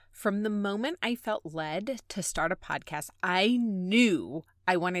From the moment I felt led to start a podcast, I knew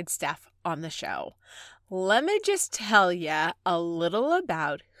I wanted Steph on the show. Let me just tell you a little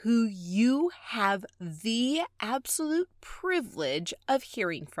about who you have the absolute privilege of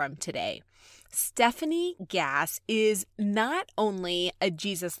hearing from today. Stephanie Gass is not only a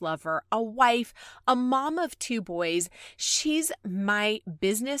Jesus lover, a wife, a mom of 2 boys. She's my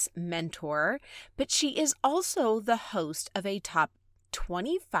business mentor, but she is also the host of a top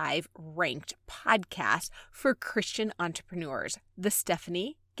 25 ranked podcast for Christian entrepreneurs, The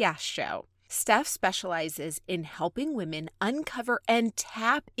Stephanie Gass Show. Steph specializes in helping women uncover and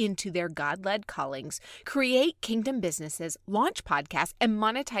tap into their God-led callings, create kingdom businesses, launch podcasts, and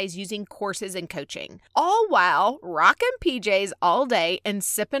monetize using courses and coaching, all while rocking PJs all day and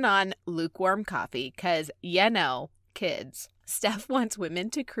sipping on lukewarm coffee, because kids. Steph wants women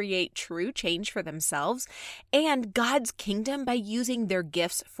to create true change for themselves and God's kingdom by using their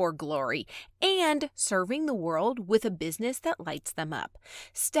gifts for glory and serving the world with a business that lights them up.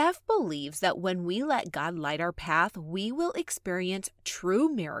 Steph believes that when we let God light our path, we will experience true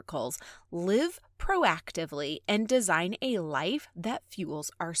miracles, live proactively, and design a life that fuels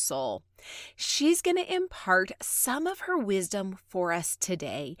our soul. She's going to impart some of her wisdom for us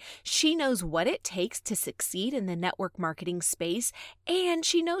today. She knows what it takes to succeed in the network marketing space, and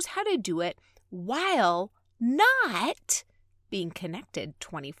she knows how to do it while not being connected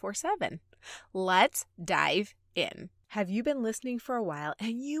 24/7. Let's dive in. Have you been listening for a while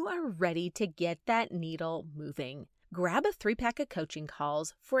and you are ready to get that needle moving? Grab a 3-pack of coaching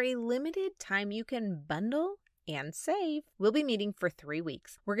calls. For a limited time, you can bundle and save. We'll be meeting for 3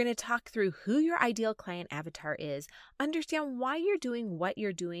 weeks. We're going to talk through who your ideal client avatar is, understand why you're doing what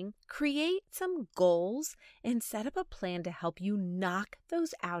you're doing, create some goals, and set up a plan to help you knock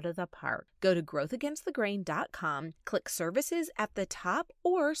those out of the park. Go to growthagainstthegrain.com, click services at the top,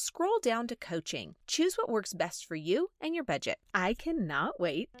 or scroll down to coaching. Choose what works best for you and your budget. I cannot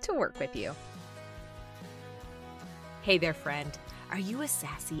wait to work with you. Hey there, friend. Are you a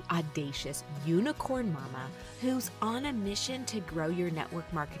sassy, audacious unicorn mama who's on a mission to grow your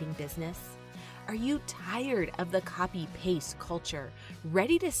network marketing business? Are you tired of the copy-paste culture,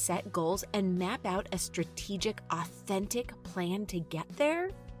 ready to set goals and map out a strategic, authentic plan to get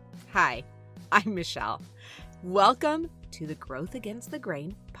there? Hi, I'm Michelle. Welcome to the Growth Against the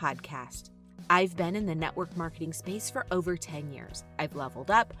Grain podcast. I've been in the network marketing space for over 10 years. I've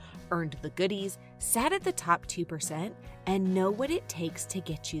leveled up, earned the goodies, sat at the top 2%, and know what it takes to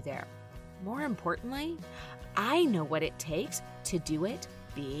get you there. More importantly, I know what it takes to do it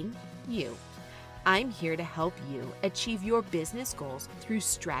being you. I'm here to help you achieve your business goals through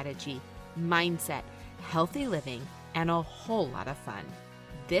strategy, mindset, healthy living, and a whole lot of fun.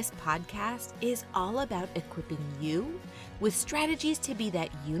 This podcast is all about equipping you with strategies to be that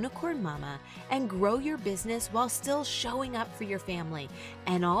unicorn mama and grow your business while still showing up for your family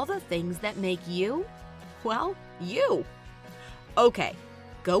and all the things that make you, well, you. Okay,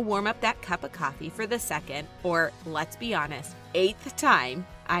 go warm up that cup of coffee for the second, or let's be honest, 8th time.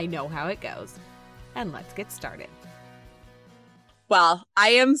 I know how it goes. And let's get started. Well, I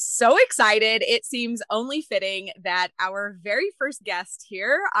am so excited. It seems only fitting that our very first guest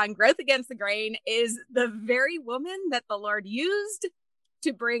here on Growth Against the Grain is the very woman that the Lord used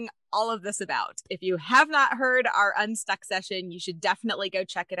to bring all of this about. If you have not heard our Unstuck session, you should definitely go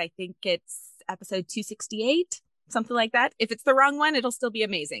check it. I think it's episode 268, something like that. If it's the wrong one, it'll still be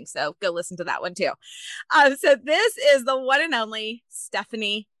amazing. So go listen to that one too. So this is the one and only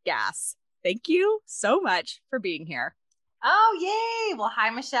Stephanie Gass. Thank you so much for being here. Oh, yay. Well, hi,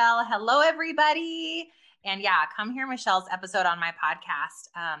 Michelle. Hello, everybody. And yeah, come hear Michelle's episode on my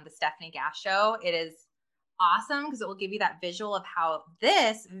podcast, The Stephanie Gass Show. It is awesome because it will give you that visual of how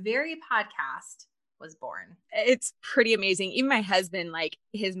this very podcast was born. It's pretty amazing. Even my husband,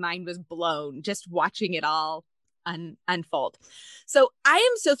 his mind was blown just watching it all unfold. So I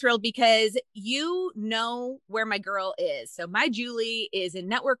am so thrilled because you know where my girl is. So my Julie is in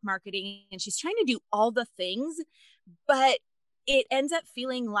network marketing and she's trying to do all the things, but it ends up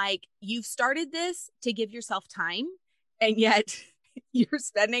feeling like you've started this to give yourself time, and yet you're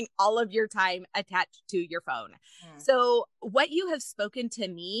spending all of your time attached to your phone. So what you have spoken to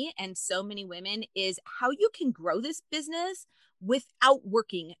me and so many women is how you can grow this business without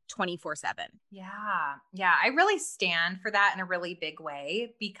working 24/7. Yeah. I really stand for that in a really big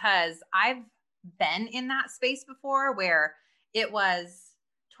way because I've been in that space before where it was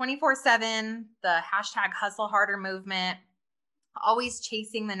 24/7, the hashtag hustle harder movement, always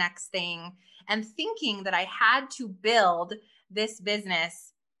chasing the next thing and thinking that I had to build this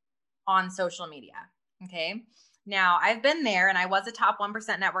business on social media. Okay. Now, I've been there and I was a top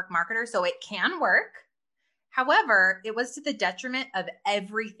 1% network marketer, so it can work. However, it was to the detriment of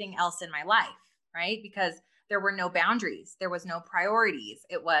everything else in my life, right? Because there were no boundaries, there was no priorities.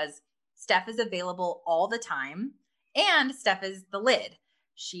 It was Steph is available all the time, and Steph is the lid.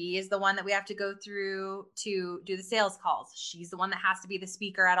 She is the one that we have to go through to do the sales calls. She's the one that has to be the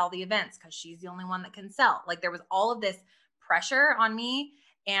speaker at all the events because she's the only one that can sell. Like there was all of this pressure on me.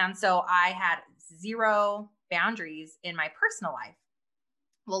 And so I had zero boundaries in my personal life.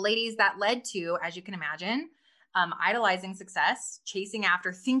 Well, ladies, that led to, as you can imagine, idolizing success, chasing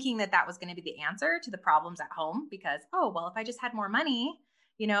after, thinking that that was going to be the answer to the problems at home because, oh, well, if I just had more money,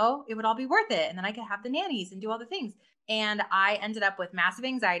 it would all be worth it. And then I could have the nannies and do all the things. And I ended up with massive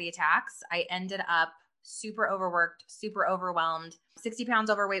anxiety attacks. I ended up super overworked, super overwhelmed, 60 pounds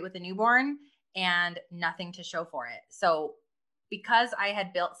overweight with a newborn and nothing to show for it. So because I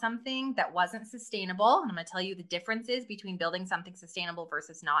had built something that wasn't sustainable, and I'm going to tell you the differences between building something sustainable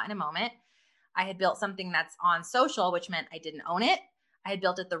versus not in a moment. I had built something that's on social, which meant I didn't own it. I had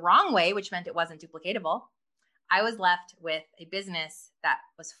built it the wrong way, which meant it wasn't duplicatable. I was left with a business that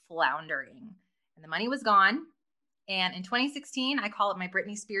was floundering and the money was gone. And in 2016, I call it my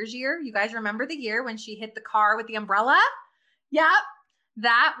Britney Spears year. You guys remember the year when she hit the car with the umbrella? Yep.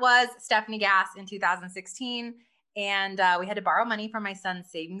 That was Stephanie Gass in 2016. And we had to borrow money from my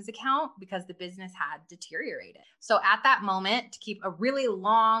son's savings account because the business had deteriorated. So at that moment, to keep a really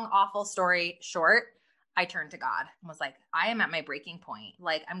long, awful story short, I turned to God and was like, I am at my breaking point.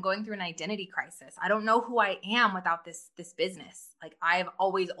 Like I'm going through an identity crisis. I don't know who I am without this business. Like I've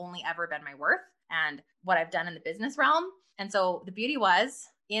always only ever been my worth and what I've done in the business realm. And so the beauty was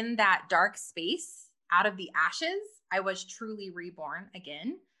in that dark space, out of the ashes, I was truly reborn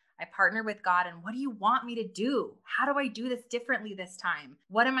again. I partnered with God and what do you want me to do? How do I do this differently this time?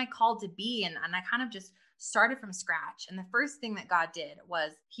 What am I called to be? And I kind of just started from scratch. And the first thing that God did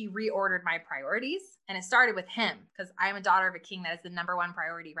was he reordered my priorities. And it started with him because I am a daughter of a king. That is the number one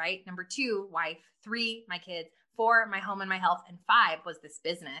priority, right? Number 2, wife. 3, my kids. 4, my home and my health. And 5 was this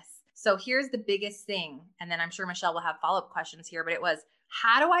business. So here's the biggest thing. And then I'm sure Michelle will have follow-up questions here, but it was,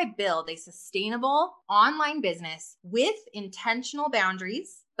 how do I build a sustainable online business with intentional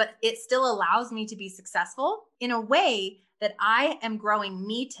boundaries, but it still allows me to be successful in a way that I am growing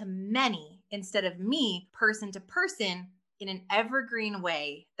me to many instead of me person to person in an evergreen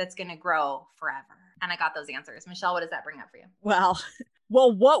way that's going to grow forever? And I got those answers. Michelle, what does that bring up for you? Well,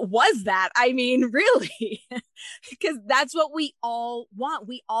 what was that? I mean, really, because that's what we all want.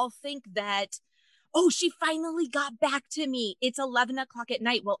 We all think that, oh, she finally got back to me. It's 11 o'clock at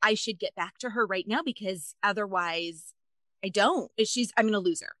night. Well, I should get back to her right now because otherwise I don't. I'm going to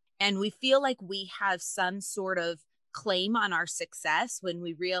lose her. And we feel like we have some sort of claim on our success when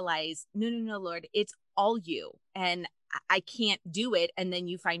we realize, no, Lord, it's all you. And I can't do it. And then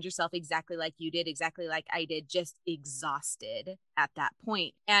you find yourself exactly like you did, exactly like I did, just exhausted at that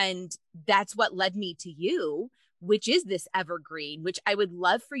point. And that's what led me to you, which is this evergreen, which I would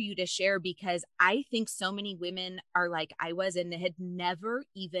love for you to share because I think so many women are like I was and had never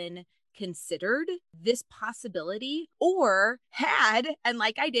even considered this possibility or had, and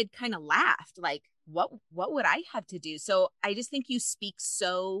like I did, kind of laughed like, what would I have to do? So I just think you speak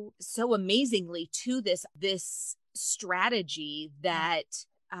so amazingly to this strategy that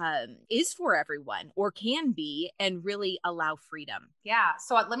is for everyone or can be and really allow freedom. Yeah.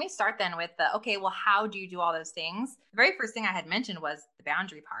 So let me start then with okay, well, how do you do all those things? The very first thing I had mentioned was the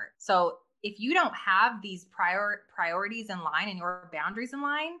boundary part. So if you don't have these priorities in line and your boundaries in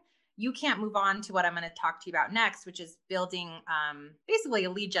line, you can't move on to what I'm going to talk to you about next, which is building basically a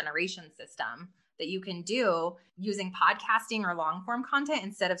lead generation system that you can do using podcasting or long form content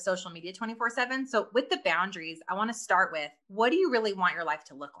instead of social media 24/7. So with the boundaries, I want to start with, what do you really want your life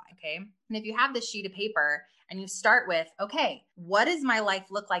to look like? Okay. And if you have this sheet of paper and you start with, okay, what does my life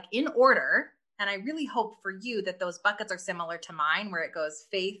look like in order? And I really hope for you that those buckets are similar to mine, where it goes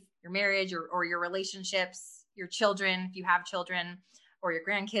faith, your marriage, or your relationships, your children, if you have children, or your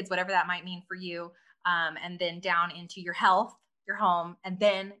grandkids, whatever that might mean for you. And then down into your health, your home, and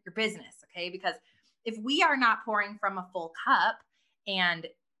then your business. Okay. Because if we are not pouring from a full cup and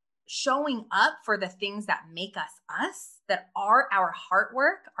showing up for the things that make us, that are our heart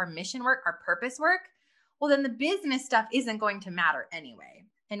work, our mission work, our purpose work, well, then the business stuff isn't going to matter anyway.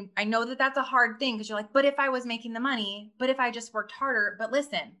 And I know that that's a hard thing because you're like, but if I was making the money, but if I just worked harder, but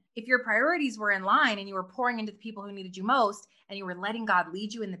listen, if your priorities were in line and you were pouring into the people who needed you most and you were letting God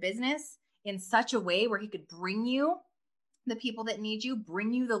lead you in the business in such a way where he could bring you the people that need you,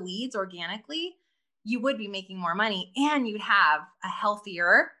 bring you the leads organically, you would be making more money and you'd have a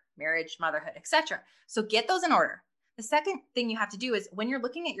healthier marriage, motherhood, etc. So get those in order. The second thing you have to do is when you're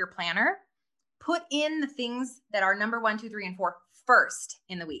looking at your planner, put in the things that are number 1, 2, 3, and 4 first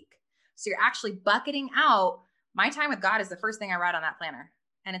in the week. So you're actually bucketing out. My time with God is the first thing I write on that planner.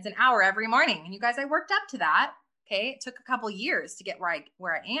 And it's an hour every morning. And you guys, I worked up to that. Okay. It took a couple years to get where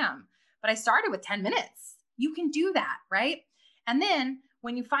I am, but I started with 10 minutes. You can do that, right? And then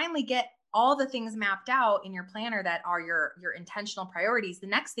when you finally get all the things mapped out in your planner that are your intentional priorities, the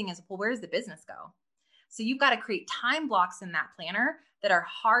next thing is, well, where does the business go? So you've got to create time blocks in that planner that are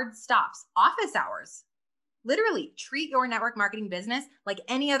hard stops, office hours. Literally treat your network marketing business like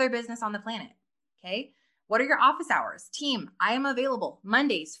any other business on the planet. Okay. What are your office hours? Team, I am available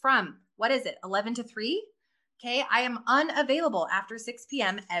Mondays from, 11 to 3? Okay. I am unavailable after 6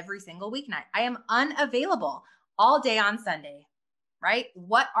 p.m. every single weeknight. I am unavailable all day on Sunday, right?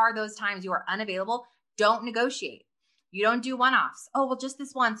 What are those times you are unavailable? Don't negotiate. You don't do one-offs. Oh, well, just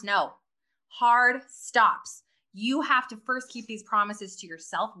this once. No. Hard stops. You have to first keep these promises to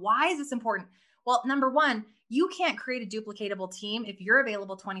yourself. Why is this important? Well, number one, you can't create a duplicatable team if you're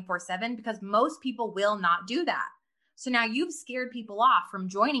available 24/7 because most people will not do that. So now you've scared people off from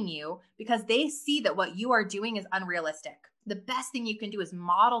joining you because they see that what you are doing is unrealistic. The best thing you can do is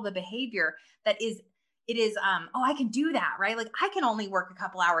model the behavior that is, oh, I can do that, right? Like I can only work a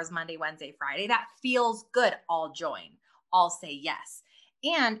couple hours Monday, Wednesday, Friday. That feels good. I'll join. I'll say yes.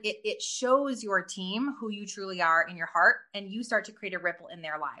 And it shows your team who you truly are in your heart, and you start to create a ripple in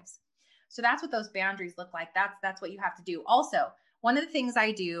their lives. So that's what those boundaries look like. That's what you have to do. Also, one of the things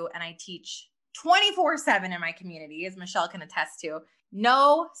I do, and I teach 24/7 in my community, as Michelle can attest to,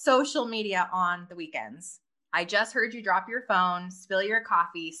 no social media on the weekends. I just heard you drop your phone, spill your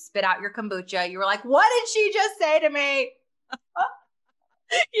coffee, spit out your kombucha. You were like, what did she just say to me?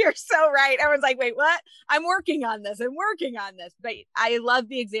 You're so right. Everyone's like, wait, what? I'm working on this. But I love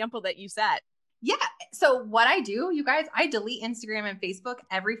the example that you set. Yeah. So what I do, you guys, I delete Instagram and Facebook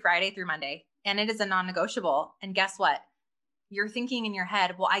every Friday through Monday, and it is a non-negotiable. And guess what? You're thinking in your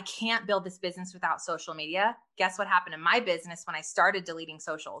head, well, I can't build this business without social media. Guess what happened in my business when I started deleting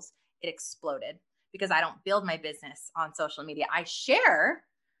socials? It exploded because I don't build my business on social media. I share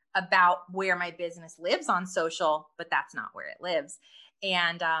about where my business lives on social, but that's not where it lives.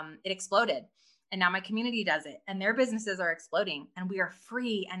 And it exploded. And now my community does it, and their businesses are exploding, and we are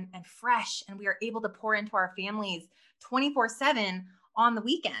free and fresh, and we are able to pour into our families 24/7 on the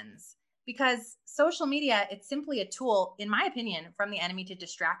weekends. Because social media, it's simply a tool, in my opinion, from the enemy to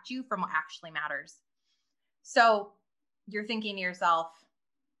distract you from what actually matters. So you're thinking to yourself,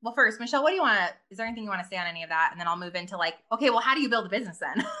 well, first, Michelle, is there anything you want to say on any of that? And then I'll move into like, okay, well, how do you build a business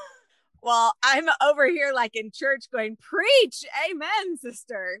then? Well, I'm over here like in church going, preach, amen,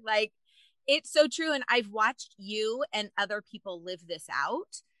 sister. Like, it's so true. And I've watched you and other people live this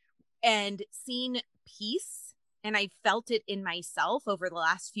out and seen peace. And I felt it in myself over the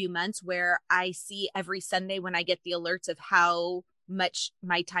last few months, where I see every Sunday when I get the alerts of how much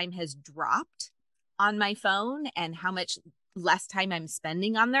my time has dropped on my phone and how much less time I'm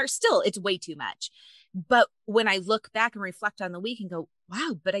spending on there. Still, it's way too much. But when I look back and reflect on the week and go,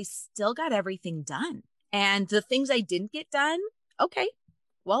 wow, but I still got everything done. And the things I didn't get done, okay,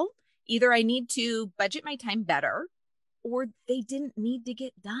 well, either I need to budget my time better or they didn't need to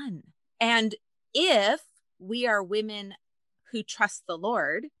get done. And if we are women who trust the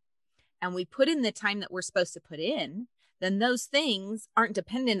Lord and we put in the time that we're supposed to put in, then those things aren't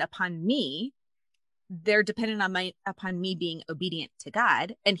dependent upon me. They're dependent upon me being obedient to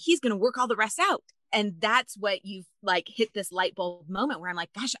God, and He's going to work all the rest out. And that's what you've like hit this light bulb moment where I'm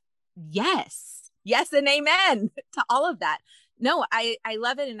like, gosh, yes, and amen to all of that. No, I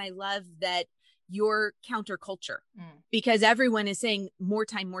love it. And I love that you're counterculture because everyone is saying more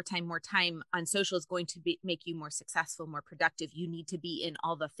time on social is going to make you more successful, more productive. You need to be in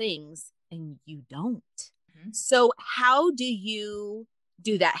all the things, and you don't. Mm-hmm. So how do you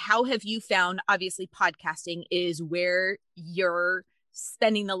do that? How have you found, obviously podcasting is where you're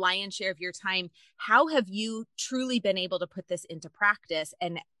spending the lion's share of your time. How have you truly been able to put this into practice,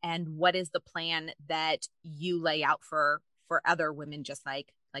 and what is the plan that you lay out for other women just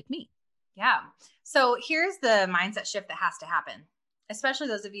like me? Yeah. So here's the mindset shift that has to happen, especially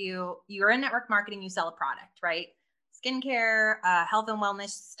those of you're in network marketing, you sell a product, right? Skincare, health and wellness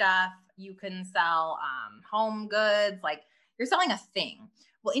stuff. You can sell home goods, like you're selling a thing.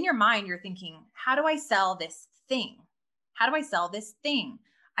 Well, in your mind, you're thinking, how do I sell this thing? How do I sell this thing?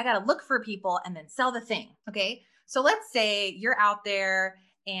 I got to look for people and then sell the thing. Okay. So let's say you're out there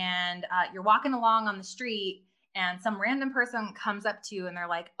and you're walking along on the street and some random person comes up to you and they're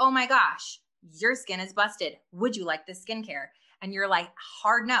like, oh my gosh, your skin is busted. Would you like this skincare? and you're like,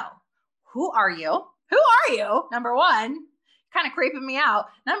 hard no. Who are you? Who are you? Number one, kind of creeping me out.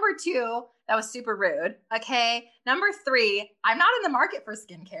 Number two, that was super rude. Okay. Number three, I'm not in the market for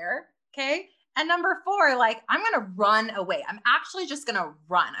skincare. Okay. And number four, like, I'm going to run away. I'm actually just going to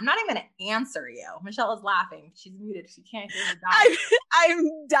run. I'm not even going to answer you. Michelle is laughing. She's muted. She can't hear me die.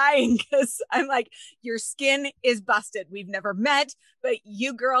 I'm dying because I'm like, your skin is busted. We've never met, but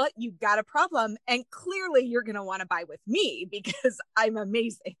you, girl, you got a problem. And clearly you're going to want to buy with me because I'm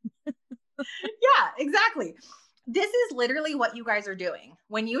amazing. Yeah, exactly. This is literally what you guys are doing.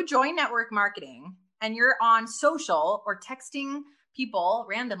 When you join network marketing and you're on social or texting people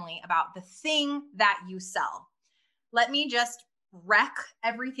randomly about the thing that you sell. Let me just wreck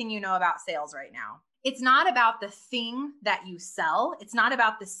everything you know about sales right now. It's not about the thing that you sell. It's not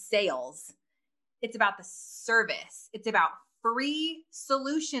about the sales. It's about the service. It's about free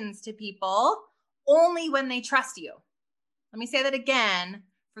solutions to people only when they trust you. Let me say that again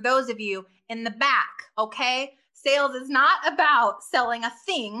for those of you in the back, okay? Sales is not about selling a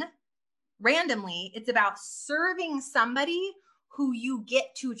thing randomly. It's about serving somebody who you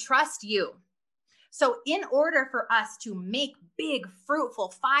get to trust you. So in order for us to make big, fruitful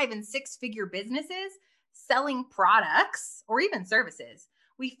 5 and 6 figure businesses selling products or even services,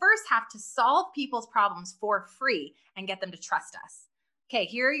 we first have to solve people's problems for free and get them to trust us. Okay,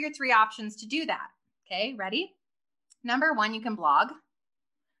 here are your 3 options to do that. Okay, ready? Number 1, you can blog.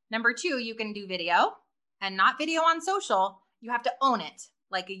 Number 2, you can do video, and not video on social. You have to own it,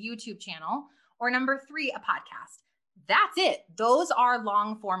 like a YouTube channel. Or number 3, a podcast. That's it. Those are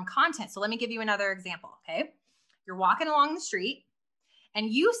long form content. So let me give you another example. Okay. You're walking along the street and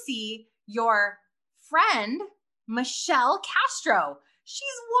you see your friend, Michelle Castro.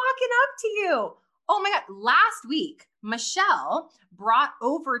 She's walking up to you. Oh my God. Last week, Michelle brought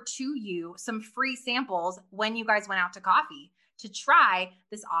over to you some free samples when you guys went out to coffee to try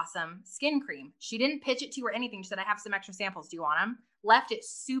this awesome skin cream. She didn't pitch it to you or anything. She said, I have some extra samples. Do you want them? Left it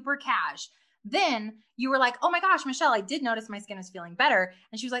super cash. Then you were like, oh my gosh, Michelle, I did notice my skin is feeling better.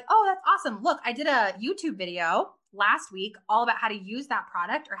 And she was like, oh, that's awesome. Look, I did a YouTube video last week all about how to use that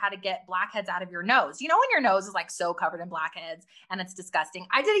product or how to get blackheads out of your nose. You know, when your nose is like so covered in blackheads and it's disgusting.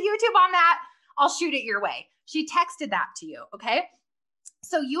 I did a YouTube on that. I'll shoot it your way. She texted that to you. Okay.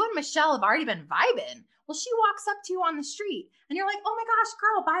 So you and Michelle have already been vibing. Well, she walks up to you on the street and you're like, oh my gosh,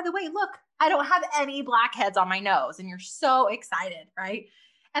 girl, by the way, look, I don't have any blackheads on my nose. And you're so excited, right?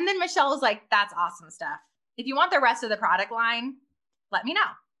 And then Michelle was like, that's awesome stuff. If you want the rest of the product line, let me know.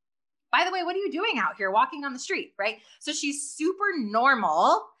 By the way, what are you doing out here walking on the street, right? So she's super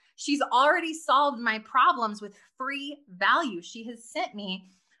normal. She's already solved my problems with free value. She has sent me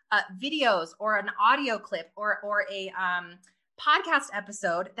videos or an audio clip or a podcast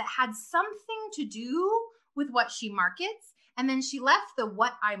episode that had something to do with what she markets. And then she left the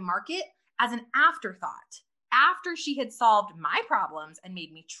what I market as an afterthought after she had solved my problems and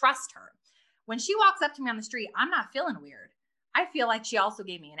made me trust her. When she walks up to me on the street, I'm not feeling weird. I feel like she also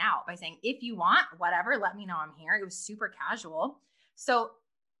gave me an out by saying, if you want, whatever, let me know I'm here. It was super casual. So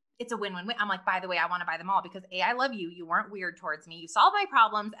it's a win-win-win. I'm like, by the way, I want to buy them all because A, I love you. You weren't weird towards me. You solved my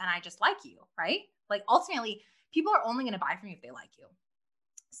problems and I just like you, right? Like ultimately, people are only going to buy from you if they like you.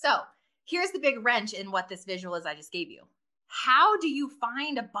 So here's the big wrench in what this visual is I just gave you. How do you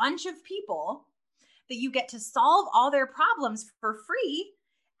find a bunch of people that you get to solve all their problems for free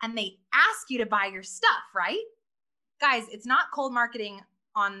and they ask you to buy your stuff, right? Guys, it's not cold marketing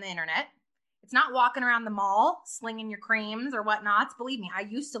on the internet. It's not walking around the mall, slinging your creams or whatnots. Believe me, I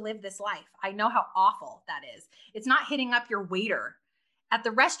used to live this life. I know how awful that is. It's not hitting up your waiter at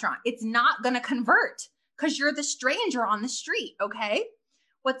the restaurant. It's not going to convert because you're the stranger on the street, okay?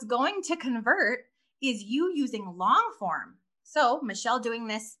 What's going to convert is you using long form. So Michelle doing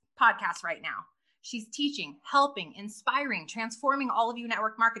this podcast right now. She's teaching, helping, inspiring, transforming all of you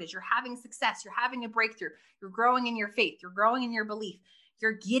network marketers. You're having success. You're having a breakthrough. You're growing in your faith. You're growing in your belief.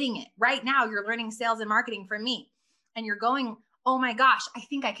 You're getting it. Right now, you're learning sales and marketing from me. And you're going, oh my gosh, I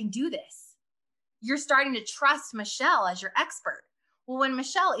think I can do this. You're starting to trust Michelle as your expert. Well, when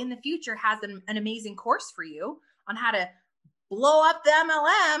Michelle in the future has an amazing course for you on how to blow up the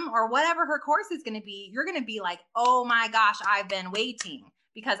MLM or whatever her course is going to be, you're going to be like, oh my gosh, I've been waiting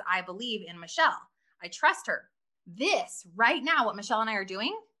because I believe in Michelle. I trust her. This right now, what Michelle and I are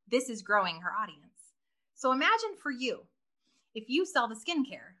doing, this is growing her audience. So imagine for you, if you sell the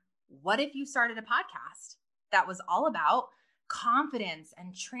skincare, what if you started a podcast that was all about confidence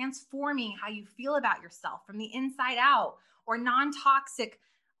and transforming how you feel about yourself from the inside out, or non-toxic,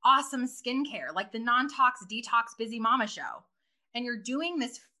 awesome skincare, like the Non-Tox Detox Busy Mama Show. And you're doing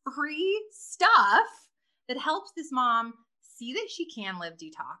this free stuff that helps this mom see that she can live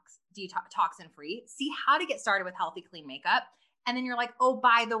toxin free, see how to get started with healthy, clean makeup. And then you're like, oh,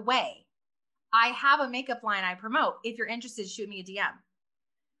 by the way, I have a makeup line I promote. If you're interested, shoot me a DM.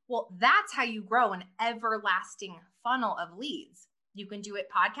 Well, that's how you grow an everlasting funnel of leads. You can do it.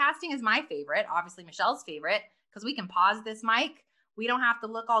 Podcasting is my favorite, obviously Michelle's favorite, because we can pause this mic. We don't have to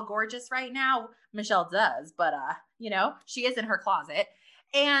look all gorgeous right now. Michelle does, but she is in her closet.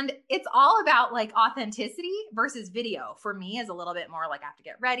 And it's all about like authenticity versus video. For me is a little bit more like I have to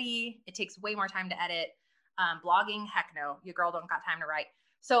get ready. It takes way more time to edit. Blogging, heck no, your girl don't got time to write.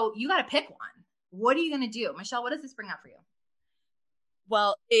 So you got to pick one. What are you going to do? Michelle, what does this bring up for you?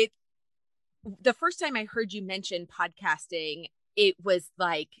 Well, the first time I heard you mention podcasting, it was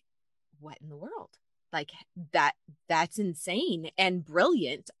like, what in the world? Like that's insane and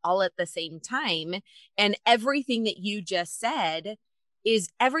brilliant all at the same time. And everything that you just said is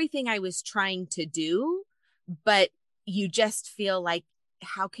everything I was trying to do, but you just feel like,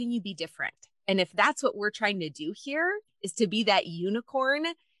 how can you be different? And if that's what we're trying to do here is to be that unicorn,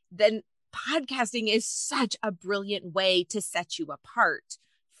 then podcasting is such a brilliant way to set you apart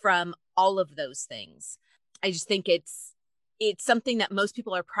from all of those things. I just think it's something that most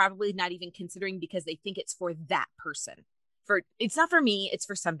people are probably not even considering because they think it's for that person. It's not for me, it's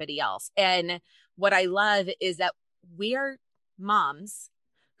for somebody else. And what I love is that we are moms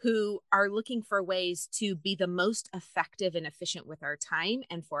who are looking for ways to be the most effective and efficient with our time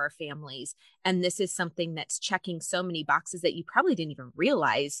and for our families. And this is something that's checking so many boxes that you probably didn't even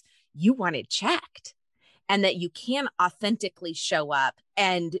realize you wanted checked, and that you can authentically show up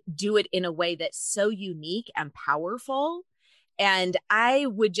and do it in a way that's so unique and powerful. And I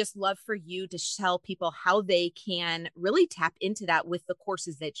would just love for you to tell people how they can really tap into that with the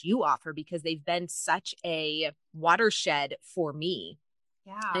courses that you offer, because they've been such a watershed for me.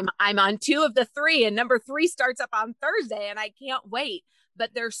 Yeah. I'm on 2 of the 3, and number 3 starts up on Thursday, and I can't wait,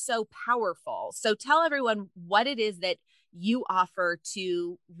 but they're so powerful. So tell everyone what it is that you offer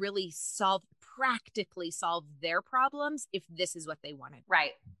to really practically solve their problems if this is what they wanted.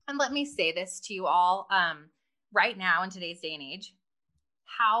 Right. And let me say this to you all. Right now in today's day and age,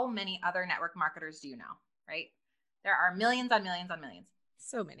 how many other network marketers do you know, right? There are millions on millions on millions.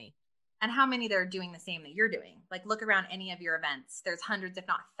 So many. And how many that are doing the same that you're doing? Like look around any of your events. There's hundreds, if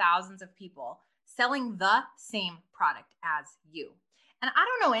not thousands of people selling the same product as you. And I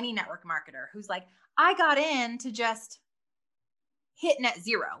don't know any network marketer who's like, I got in to just hit net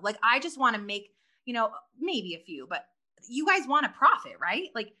zero. Like I just want to make, maybe a few, but you guys want to profit, right?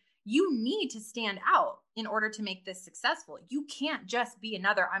 Like you need to stand out in order to make this successful. You can't just be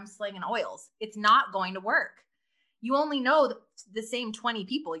another I'm slinging oils. It's not going to work. You only know the same 20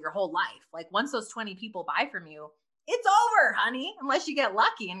 people your whole life. Like once those 20 people buy from you, it's over, honey, unless you get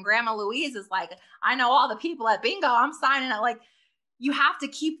lucky. And Grandma Louise is like, I know all the people at bingo. I'm signing up. Like you have to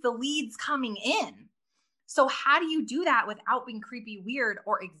keep the leads coming in. So how do you do that without being creepy, weird,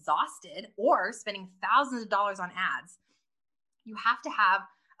 or exhausted, or spending thousands of dollars on ads? You have to have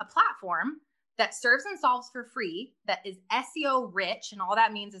a platform that serves and solves for free, that is SEO rich. And all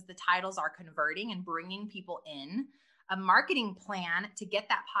that means is the titles are converting and bringing people in, a marketing plan to get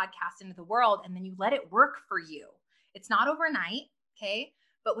that podcast into the world. And then you let it work for you. It's not overnight. Okay.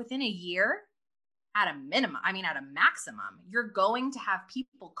 But within a year, at a maximum, you're going to have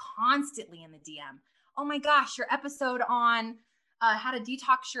people constantly in the DM. Oh my gosh, your episode on how to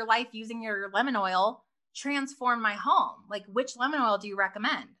detox your life using your lemon oil transformed my home. Like, which lemon oil do you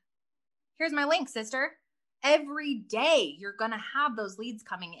recommend? Here's my link, sister. Every day you're going to have those leads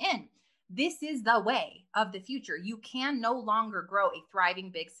coming in. This is the way of the future. You can no longer grow a thriving,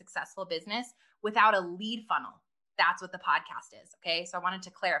 big, successful business without a lead funnel. That's what the podcast is. Okay. So I wanted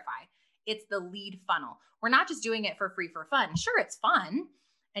to clarify. It's the lead funnel. We're not just doing it for free for fun. Sure, it's fun.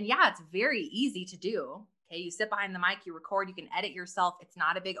 And yeah, it's very easy to do. Okay. You sit behind the mic, you record, you can edit yourself. It's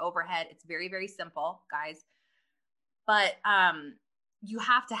not a big overhead. It's very, very simple, guys. But you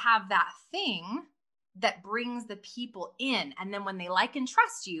have to have that thing that brings the people in. And then when they like and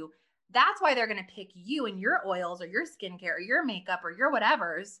trust you, that's why they're going to pick you and your oils or your skincare or your makeup or your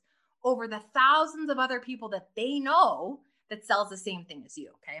whatevers over the thousands of other people that they know that sells the same thing as you.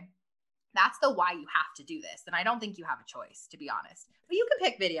 Okay. That's the why you have to do this. And I don't think you have a choice, to be honest. But you can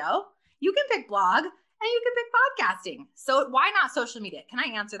pick video, you can pick blog, and you can pick podcasting. So why not social media? Can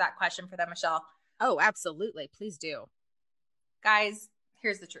I answer that question for them, Michelle? Oh, absolutely. Please do. Guys,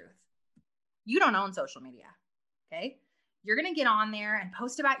 here's the truth. You don't own social media, okay? You're going to get on there and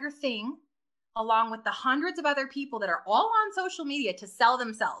post about your thing along with the hundreds of other people that are all on social media to sell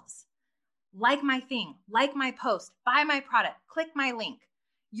themselves. Like my thing, like my post, buy my product, click my link.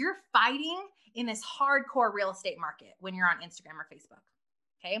 You're fighting in this hardcore real estate market when you're on Instagram or Facebook.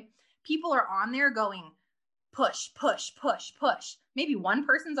 Okay. People are on there going push, push, push, push. Maybe one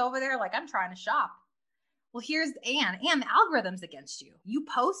person's over there like, I'm trying to shop. Well, here's and the algorithm's against you. You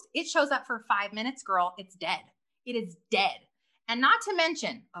post, it shows up for 5 minutes, girl. It's dead. It is dead. And not to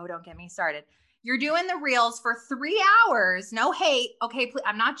mention, oh, don't get me started. You're doing the reels for 3 hours. No hate. Okay, please,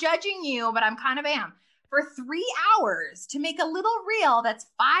 I'm not judging you, but I'm kind of am. For 3 hours to make a little reel that's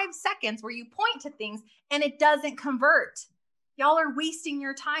 5 seconds where you point to things and it doesn't convert. Y'all are wasting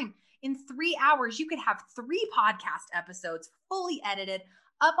your time. In 3 hours, you could have 3 podcast episodes fully edited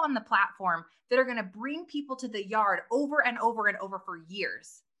up on the platform that are going to bring people to the yard over and over and over for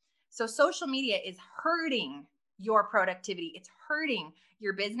years. So social media is hurting your productivity. It's hurting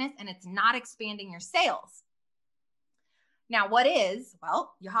your business and it's not expanding your sales. Now, what is?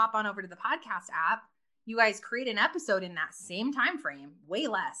 Well, you hop on over to the podcast app. You guys create an episode in that same time frame, way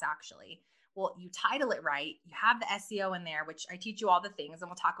less actually. Well, you title it right. You have the SEO in there, which I teach you all the things, and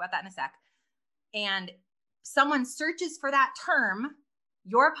we'll talk about that in a sec. And someone searches for that term,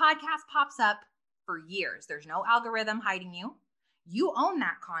 your podcast pops up for years. There's no algorithm hiding you. You own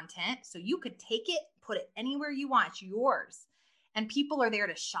that content, so you could take it, put it anywhere you want. It's yours. And people are there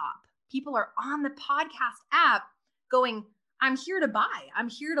to shop. People are on the podcast app going, I'm here to buy. I'm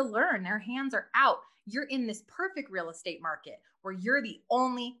here to learn. Their hands are out. You're in this perfect real estate market where you're the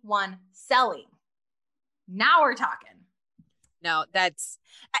only one selling. Now we're talking. No,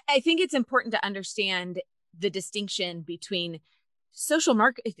 I think it's important to understand the distinction between social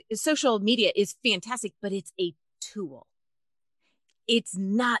media is fantastic, but it's a tool. It's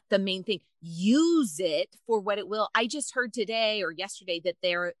not the main thing. Use it for what it will. I just heard today or yesterday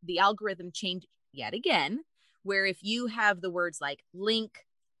that the algorithm changed yet again, where if you have the words like link,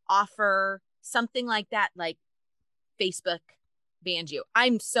 offer, something like that, like Facebook banned you.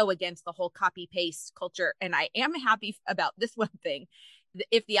 I'm so against the whole copy paste culture. And I am happy about this one thing.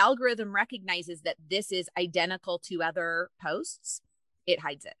 If the algorithm recognizes that this is identical to other posts, it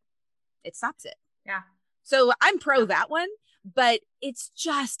hides it. It stops it. Yeah. So I'm pro that one, but it's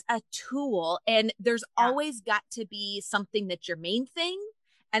just a tool. And there's always got to be something that's your main thing.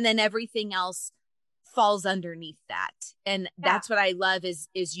 And then everything else falls underneath that. And that's what I love is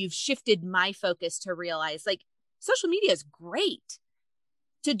you've shifted my focus to realize like social media is great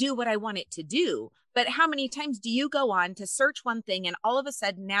to do what I want it to do. But how many times do you go on to search one thing and all of a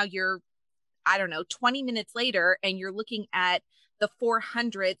sudden now you're, 20 minutes later and you're looking at the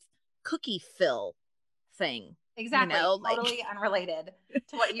 400th cookie fill thing. Exactly. Totally unrelated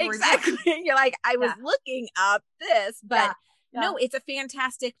to what you were doing. You're like, I was looking up this, but no, it's a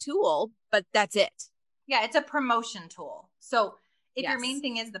fantastic tool, but that's it. Yeah, it's a promotion tool. So if your main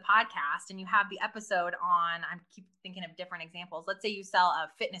thing is the podcast and you have the episode on, I keep thinking of different examples. Let's say you sell a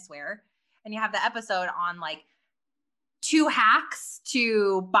fitness wear and you have the episode on like 2 hacks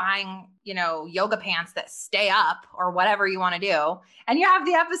to buying, yoga pants that stay up or whatever you want to do. And you have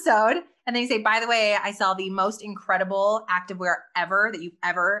the episode and then you say, by the way, I sell the most incredible activewear ever that you've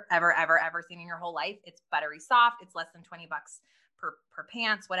ever seen in your whole life. It's buttery soft. It's less than $20 per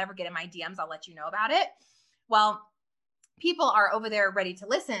pants, whatever. Get in my DMs. I'll let you know about it. Well, people are over there ready to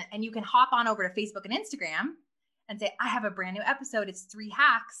listen and you can hop on over to Facebook and Instagram and say, I have a brand new episode. It's 3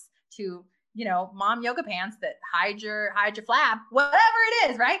 hacks to, mom yoga pants that hide your flab, whatever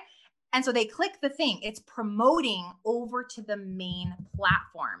it is. Right. And so they click the thing. It's promoting over to the main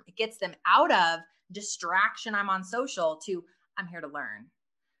platform. It gets them out of distraction. I'm on social to I'm here to learn.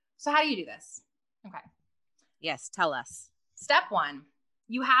 So how do you do this? Okay. Yes. Tell us. Step 1,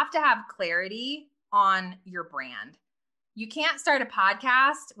 you have to have clarity on your brand. You can't start a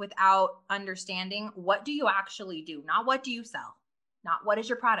podcast without understanding what do you actually do, not what do you sell, not what is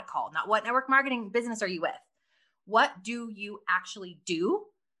your product called, not what network marketing business are you with. What do you actually do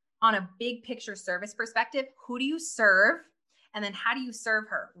on a big picture service perspective? Who do you serve? And then how do you serve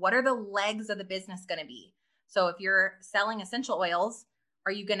her? What are the legs of the business going to be? So if you're selling essential oils,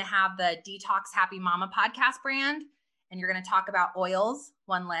 are you going to have the Detox Happy Mama podcast brand? And you're going to talk about oils,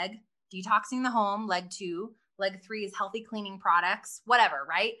 1 leg, detoxing the home, leg 2, leg 3 is healthy cleaning products, whatever,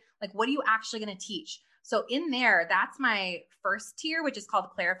 right? Like, what are you actually going to teach? So in there, that's my first tier, which is called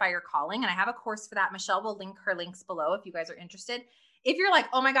Clarify Your Calling. And I have a course for that. Michelle will link her links below if you guys are interested. If you're like,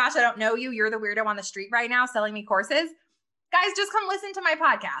 oh my gosh, I don't know you. You're the weirdo on the street right now selling me courses. Guys, just come listen to my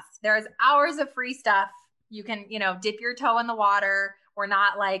podcast. There's hours of free stuff. You can, dip your toe in the water. We're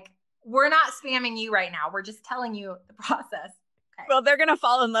not spamming you right now. We're just telling you the process. Okay. Well, they're going to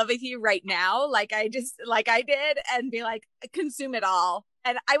fall in love with you right now. Like I did and be like, consume it all.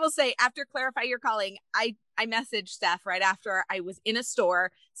 And I will say, after Clarify Your Calling, I messaged Steph right after I was in a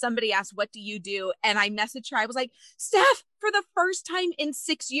store. Somebody asked, what do you do? And I messaged her. I was like, Steph, for the first time in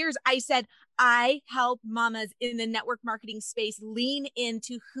 6 years, I said, I help mamas in the network marketing space lean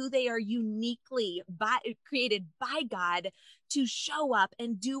into who they are uniquely created by God to show up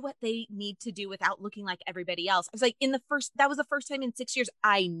and do what they need to do without looking like everybody else. I was like, that was the first time in 6 years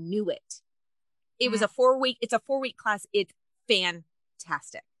I knew it. It was it's a 4-week class. It's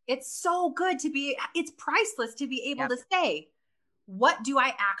fantastic. It's so good it's priceless to be able to say, what do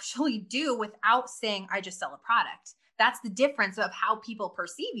I actually do without saying I just sell a product? That's the difference of how people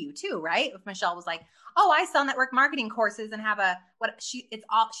perceive you too, right? If Michelle was like, oh, I sell network marketing courses and have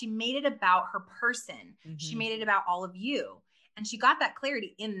she made it about her person. Mm-hmm. She made it about all of you. And she got that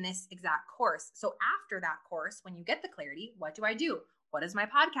clarity in this exact course. So after that course, when you get the clarity, what do I do? What is my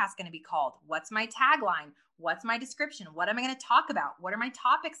podcast going to be called? What's my tagline? What's my description? What am I going to talk about? What are my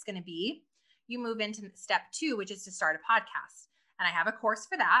topics going to be? You move into step 2, which is to start a podcast. And I have a course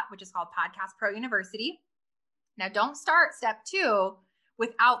for that, which is called Podcast Pro University. Now, don't start step 2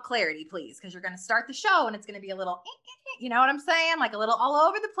 without clarity, please, because you're going to start the show and it's going to be a little, you know what I'm saying? Like a little all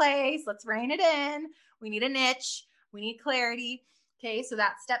over the place. Let's rein it in. We need a niche. We need clarity. Okay, so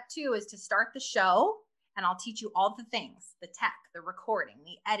that step 2 is to start the show, and I'll teach you all the things, the tech, the recording,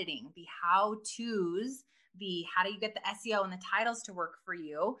 the editing, the how-tos, the how do you get the SEO and the titles to work for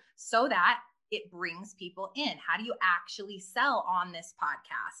you so that it brings people in. How do you actually sell on this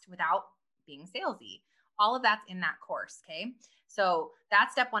podcast without being salesy? All of that's in that course, okay? So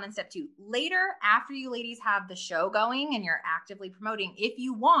that's step 1 and step 2. Later, after you ladies have the show going and you're actively promoting, if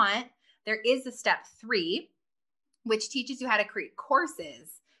you want, there is a step 3, which teaches you how to create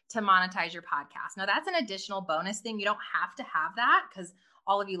courses to monetize your podcast. Now, that's an additional bonus thing. You don't have to have that because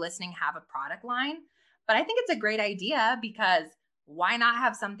all of you listening have a product line. But I think it's a great idea because why not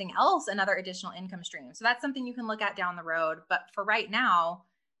have something else, another additional income stream? So that's something you can look at down the road. But for right now,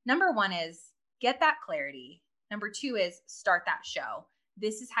 number 1 is get that clarity. Number 2 is start that show.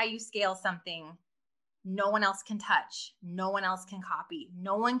 This is how you scale something no one else can touch. No one else can copy.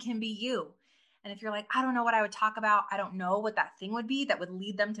 No one can be you. And if you're like, I don't know what I would talk about, I don't know what that thing would be that would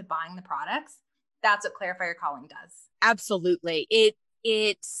lead them to buying the products, that's what Clarify Your Calling does. Absolutely.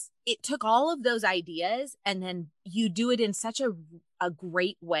 It took all of those ideas and then you do it in such a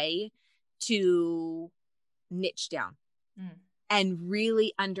great way to niche down and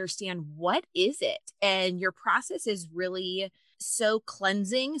really understand what is it. And your process is really so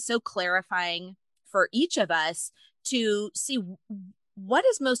cleansing, so clarifying for each of us to see what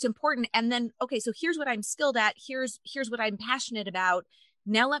is most important. And then, okay, so here's what I'm skilled at. Here's what I'm passionate about.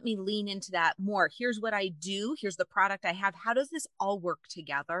 Now let me lean into that more. Here's what I do. Here's the product I have. How does this all work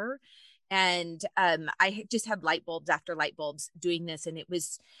together? And I just had light bulbs after light bulbs doing this. And it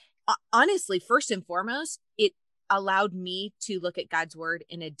was honestly, first and foremost, it allowed me to look at God's word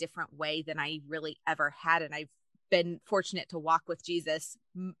in a different way than I really ever had. And I've been fortunate to walk with Jesus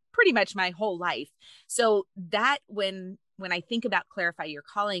pretty much my whole life. So that when I think about Clarify Your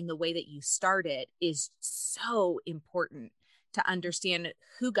Calling, the way that you start it is so important to understand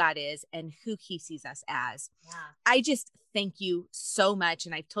who God is and who he sees us as. Yeah. I just thank you so much.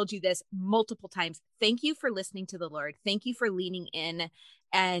 And I've told you this multiple times. Thank you for listening to the Lord. Thank you for leaning in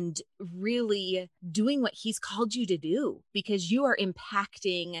and really doing what he's called you to do, because you are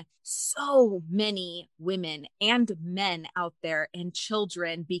impacting so many women and men out there and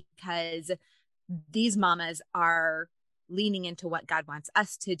children, because these mamas are leaning into what God wants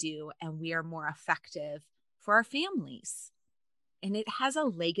us to do, and we are more effective for our families. And it has a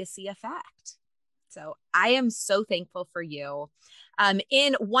legacy effect. So I am so thankful for you.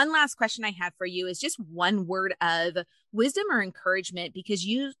 And one last question I have for you is just one word of wisdom or encouragement, because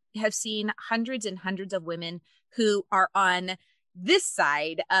you have seen hundreds and hundreds of women who are on this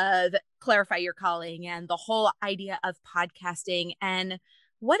side of Clarify Your Calling and the whole idea of podcasting. And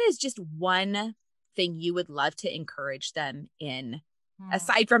what is just one thing you would love to encourage them in?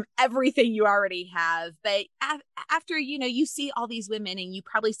 Aside from everything you already have, but after, you see all these women and you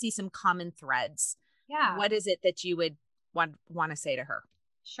probably see some common threads. Yeah. What is it that you would want to say to her?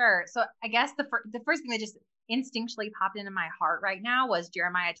 Sure. So I guess the first thing that just instinctually popped into my heart right now was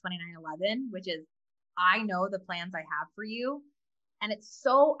Jeremiah 29:11, which is, I know the plans I have for you. And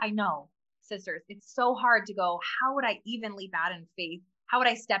I know, sisters, it's so hard to go, how would I even leap out in faith? How would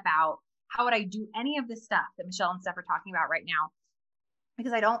I step out? How would I do any of this stuff that Michelle and Steph are talking about right now?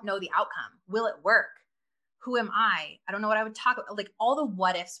 Because I don't know the outcome. Will it work? Who am I? I don't know what I would talk about. Like, all the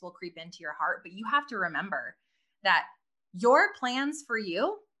what ifs will creep into your heart, but you have to remember that your plans for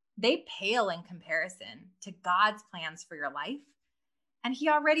you, they pale in comparison to God's plans for your life. And he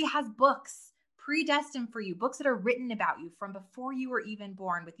already has books predestined for you, books that are written about you from before you were even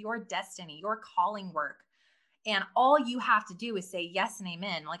born with your destiny, your calling work. And all you have to do is say yes and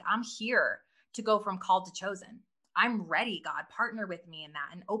amen. Like, I'm here to go from called to chosen. I'm ready, God. Partner with me in that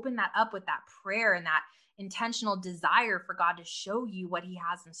and open that up with that prayer and that intentional desire for God to show you what he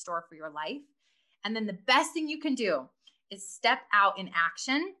has in store for your life. And then the best thing you can do is step out in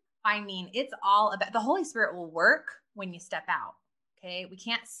action. I mean, it's all about the Holy Spirit will work when you step out. Okay. We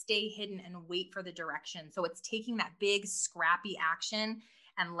can't stay hidden and wait for the direction. So it's taking that big scrappy action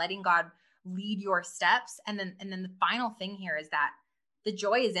and letting God lead your steps. And then the final thing here is that the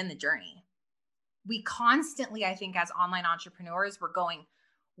joy is in the journey. We constantly, I think, as online entrepreneurs, we're going,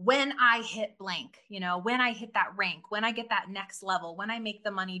 when I hit blank, when I hit that rank, when I get that next level, when I make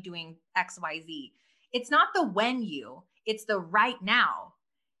the money doing XYZ. It's not the when you, it's the right now.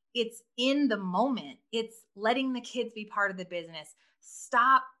 It's in the moment. It's letting the kids be part of the business.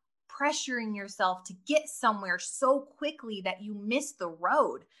 Stop pressuring yourself to get somewhere so quickly that you miss the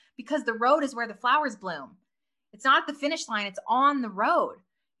road, because the road is where the flowers bloom. It's not at the finish line. It's on the road.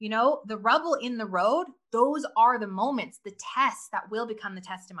 The rubble in the road, those are the moments, the tests that will become the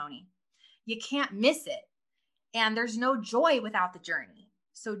testimony. You can't miss it. And there's no joy without the journey.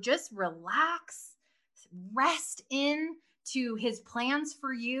 So just relax, rest in to his plans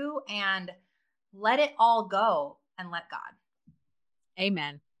for you, and let it all go and let God.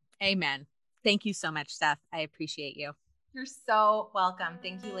 Amen. Amen. Thank you so much, Steph. I appreciate you. You're so welcome.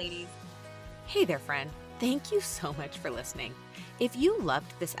 Thank you, ladies. Hey there, friend. Thank you so much for listening. If you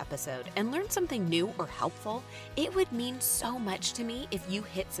loved this episode and learned something new or helpful, it would mean so much to me if you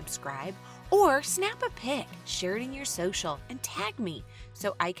hit subscribe or snap a pic, share it in your social, and tag me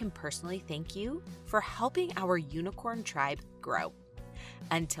so I can personally thank you for helping our unicorn tribe grow.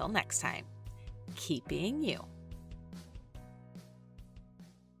 Until next time, keep being you.